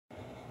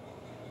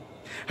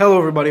Hello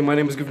everybody, my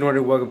name is Goofy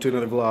Norton. Welcome to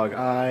another vlog.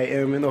 I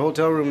am in the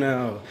hotel room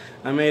now.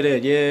 I made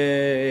it,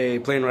 yay!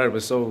 Plane ride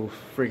was so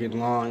freaking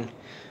long.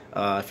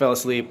 I fell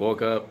asleep,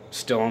 woke up,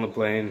 still on the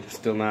plane,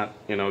 still not,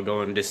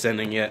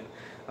 descending yet.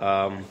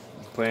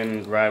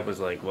 Plane ride was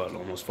like, what,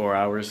 almost 4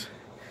 hours.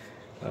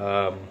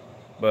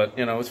 But,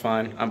 it's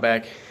fine. I'm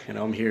back,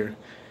 I'm here.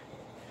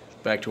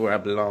 Back to where I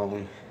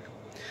belong.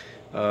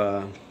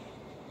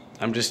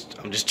 I'm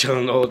just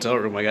chilling in the hotel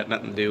room. I got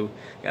nothing to do,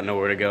 got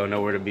nowhere to go,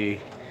 nowhere to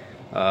be.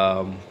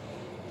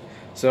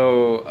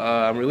 So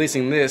I'm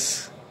releasing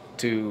this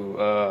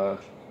to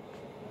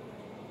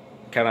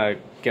kind of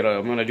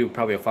I'm gonna do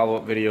probably a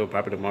follow-up video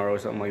probably tomorrow or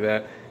something like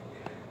that,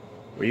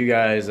 where you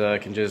guys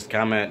can just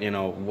comment,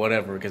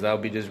 whatever, because I'll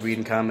be just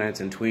reading comments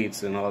and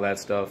tweets and all that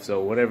stuff.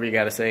 So whatever you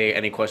gotta say,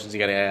 any questions you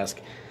gotta ask,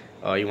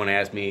 you want to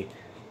ask me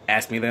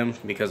them,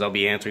 because I'll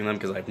be answering them,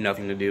 because I have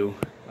nothing to do.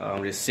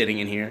 I'm just sitting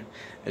in here,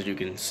 as you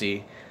can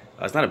see.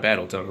 It's not a bad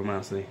hotel room,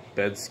 honestly.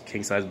 Beds,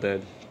 king-size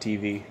bed,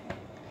 TV.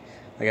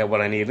 I got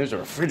what I need. There's a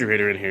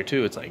refrigerator in here,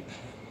 too. It's like...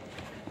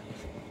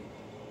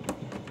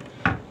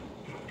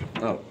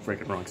 oh,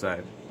 freaking wrong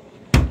side.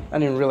 I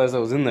didn't even realize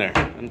that was in there.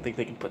 I didn't think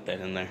they could put that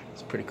in there.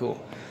 It's pretty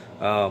cool.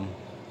 So,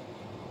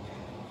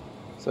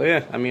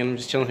 yeah, I'm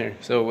just chilling here.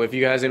 So, if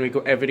you guys have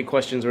any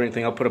questions or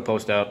anything, I'll put a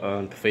post out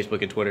on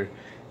Facebook and Twitter.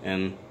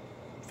 And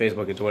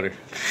Facebook and Twitter.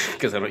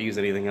 Because I don't use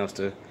anything else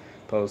to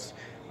post.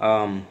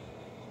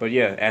 But,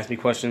 yeah, ask me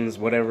questions,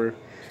 whatever.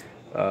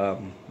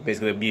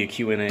 Basically it'll be a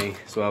Q&A,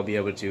 so I'll be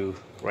able to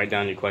write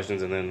down your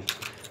questions and then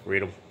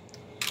read them.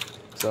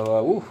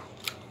 So, woo.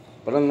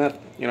 But other than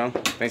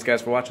that, thanks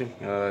guys for watching.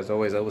 As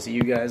always, I will see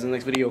you guys in the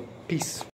next video. Peace.